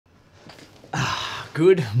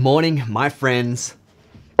Good morning, my friends.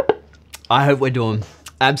 I hope we're doing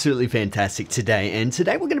absolutely fantastic today. And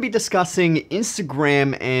today we're going to be discussing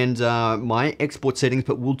Instagram and my export settings,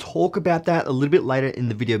 but we'll talk about that a little bit later in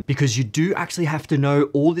the video because you do actually have to know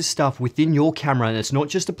all this stuff within your camera, and it's not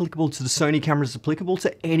just applicable to the Sony camera, it's applicable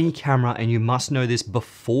to any camera, and you must know this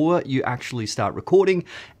before you actually start recording.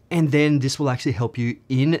 And then this will actually help you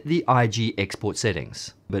in the IG export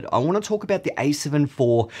settings. But I want to talk about the A7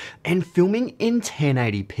 IV and filming in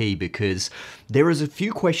 1080p because there is a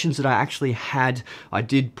few questions that I actually had. I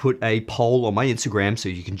did put a poll on my Instagram, so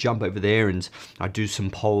you can jump over there and I do some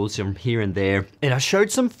polls from here and there. And I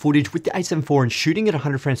showed some footage with the A7 IV and shooting at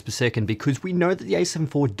 100 frames per second because we know that the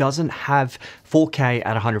A7 IV doesn't have 4K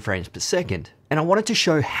at 100 frames per second. And I wanted to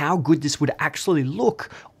show how good this would actually look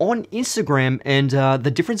on Instagram and the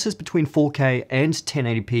differences between 4K and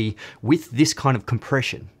 1080p with this kind of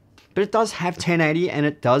compression. But it does have 1080 and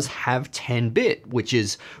it does have 10-bit, which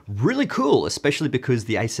is really cool, especially because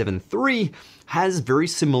the A7 III has very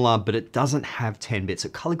similar, but it doesn't have 10-bit. So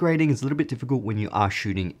color grading is a little bit difficult when you are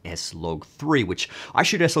shooting S-Log3, which I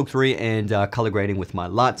shoot S-Log3 and color grading with my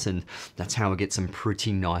LUTs, and that's how I get some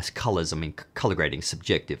pretty nice colors. I mean, color grading is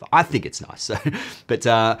subjective. I think it's nice. But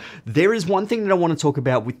there is one thing that I want to talk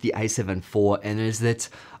about with the A7 IV, and is that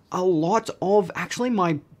a lot of actually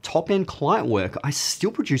my top-end client work, I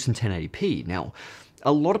still produce in 1080p. Now,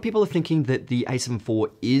 a lot of people are thinking that the A7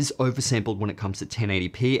 IV is oversampled when it comes to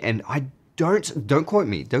 1080p, and I don't quote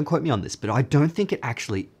me on this, but I don't think it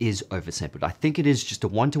actually is oversampled. I think it is just a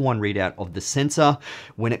one-to-one readout of the sensor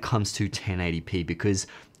when it comes to 1080p because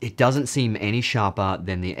it doesn't seem any sharper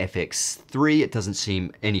than the FX3. It doesn't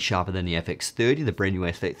seem any sharper than the FX30, the brand new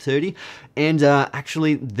FX30. And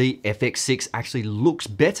actually the FX6 actually looks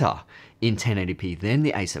better in 1080p than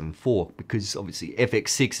the A7 IV because obviously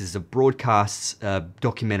FX6 is a broadcast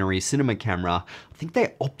documentary cinema camera. I think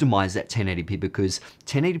they optimize that 1080p because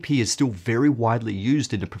 1080p is still very widely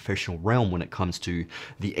used in the professional realm when it comes to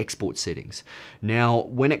the export settings. Now,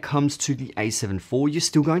 when it comes to the A7 IV, you're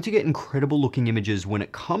still going to get incredible looking images when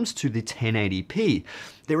it comes to the 1080p.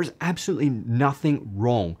 There is absolutely nothing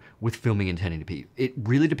wrong with filming in 1080p. It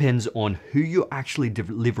really depends on who you're actually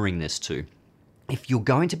delivering this to. If you're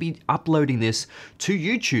going to be uploading this to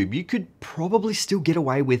YouTube, you could probably still get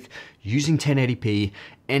away with using 1080p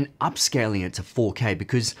and upscaling it to 4K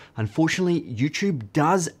because unfortunately YouTube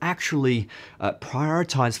does actually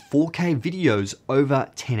prioritize 4K videos over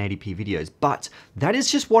 1080p videos. But that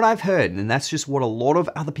is just what I've heard, and that's just what a lot of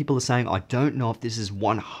other people are saying. I don't know if this is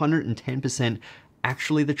 110%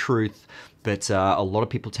 actually the truth, but a lot of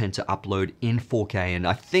people tend to upload in 4K, and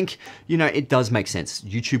I think, you know, it does make sense.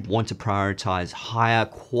 YouTube want to prioritize higher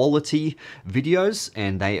quality videos,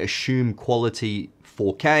 and they assume quality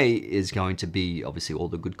 4K is going to be obviously all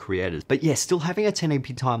the good creators. But yeah, still having a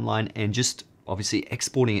 1080p timeline and just obviously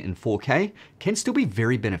exporting it in 4K can still be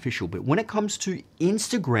very beneficial. But when it comes to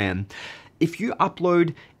Instagram, if you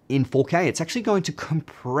upload in 4K, it's actually going to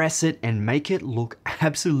compress it and make it look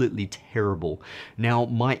absolutely terrible. Now,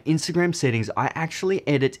 my Instagram settings, I actually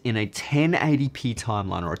edit in a 1080p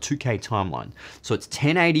timeline or a 2K timeline. So it's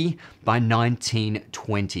 1080 by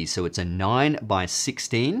 1920. So it's a 9 by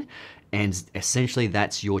 16. And essentially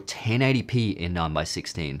that's your 1080p in 9 by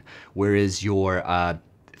 16. Whereas your, I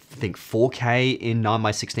think 4K in 9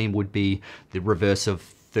 by 16 would be the reverse of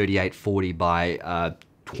 3840 by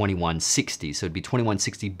 2160, so it'd be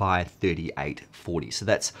 2160 by 3840. So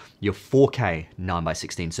that's your 4K 9 by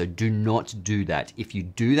 16. So do not do that. If you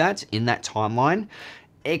do that in that timeline,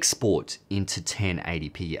 export into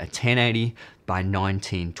 1080p, a 1080 by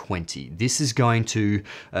 1920. This is going to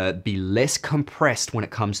be less compressed when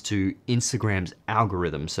it comes to Instagram's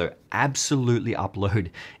algorithm. So absolutely upload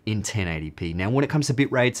in 1080p. Now, when it comes to bit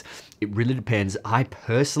rates, it really depends. I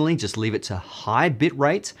personally just leave it to high bit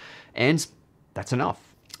rate, and that's enough.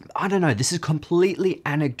 I don't know, this is completely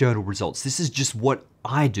anecdotal results. This is just what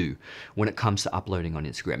I do when it comes to uploading on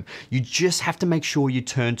Instagram. You just have to make sure you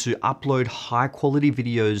turn to upload high quality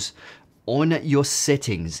videos on your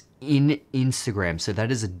settings in Instagram. So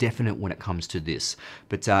that is a definite when it comes to this.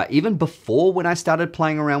 But even before, when I started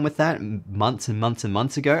playing around with that months and months and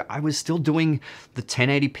months ago, I was still doing the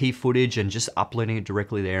 1080p footage and just uploading it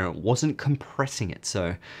directly there. It wasn't compressing it.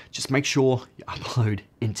 So just make sure you upload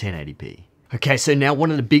in 1080p. Okay, so now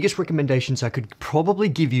one of the biggest recommendations I could probably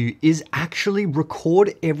give you is actually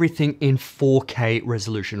record everything in 4K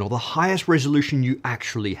resolution, or the highest resolution you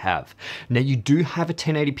actually have. Now you do have a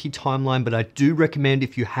 1080p timeline, but I do recommend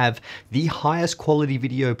if you have the highest quality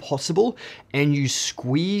video possible and you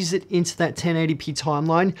squeeze it into that 1080p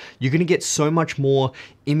timeline, you're gonna get so much more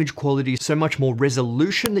image quality, so much more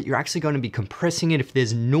resolution that you're actually going to be compressing it. If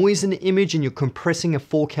there's noise in the image and you're compressing a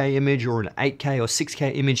 4K image or an 8K or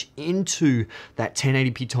 6K image into that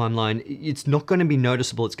 1080p timeline, it's not going to be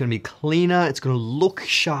noticeable. It's going to be cleaner. It's going to look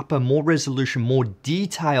sharper, more resolution, more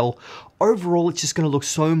detail. Overall, it's just going to look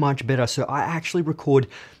so much better. So I actually record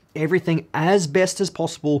everything as best as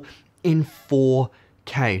possible in 4K.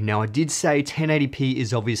 Now I did say 1080p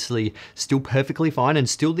is obviously still perfectly fine and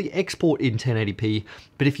still the export in 1080p,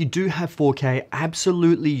 but if you do have 4K,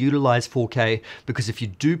 absolutely utilize 4K, because if you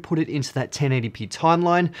do put it into that 1080p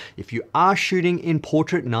timeline, if you are shooting in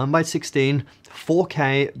portrait 9:16,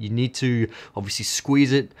 4K, you need to obviously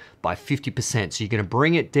squeeze it by 50%. So you're gonna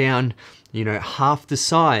bring it down, you know, half the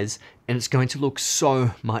size, and it's going to look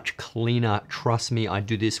so much cleaner. Trust me, I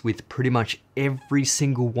do this with pretty much every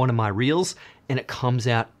single one of my reels, and it comes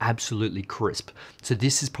out absolutely crisp. So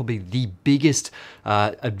this is probably the biggest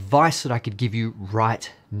advice that I could give you right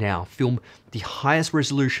now. Film the highest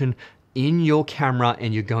resolution in your camera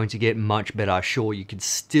and you're going to get much better. Sure, you can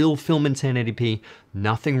still film in 1080p,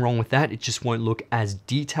 nothing wrong with that. It just won't look as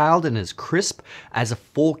detailed and as crisp as a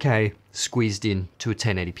 4K squeezed in to a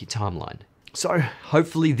 1080p timeline. So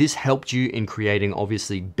hopefully this helped you in creating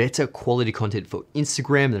obviously better quality content for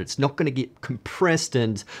Instagram, that it's not going to get compressed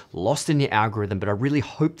and lost in your algorithm, but I really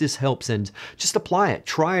hope this helps, and just apply it,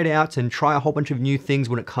 try it out, and try a whole bunch of new things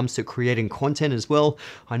when it comes to creating content as well.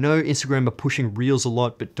 I know Instagram are pushing reels a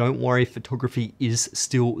lot, but don't worry, photography is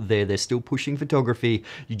still there. They're still pushing photography.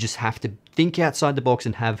 You just have to think outside the box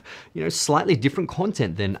and have, you know, slightly different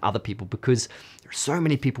content than other people, because there are so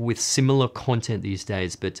many people with similar content these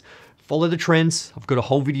days. But follow the trends. I've got a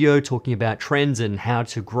whole video talking about trends and how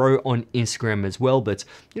to grow on Instagram as well. But,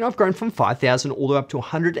 you know, I've grown from 5,000 all the way up to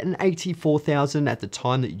 184,000 at the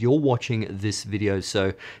time that you're watching this video.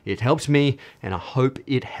 So it helps me and I hope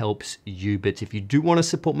it helps you. But if you do want to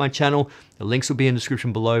support my channel, the links will be in the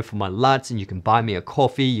description below for my LUTs, and you can buy me a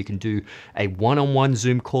coffee. You can do a one-on-one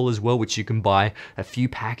Zoom call as well, which you can buy a few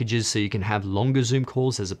packages so you can have longer Zoom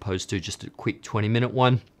calls as opposed to just a quick 20-minute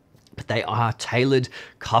one. But they are tailored,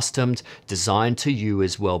 customed, designed to you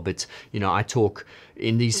as well. But, you know, I talk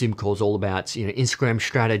in these Zoom calls all about, you know, Instagram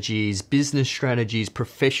strategies, business strategies,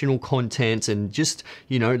 professional content, and just,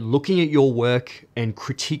 you know, looking at your work and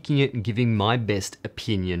critiquing it and giving my best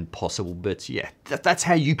opinion possible. But yeah, that's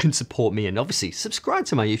how you can support me. And obviously subscribe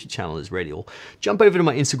to my YouTube channel is ready, or jump over to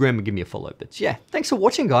my Instagram and give me a follow. But yeah, thanks for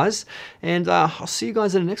watching, guys. And I'll see you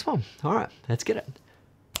guys in the next one. All right, let's get it.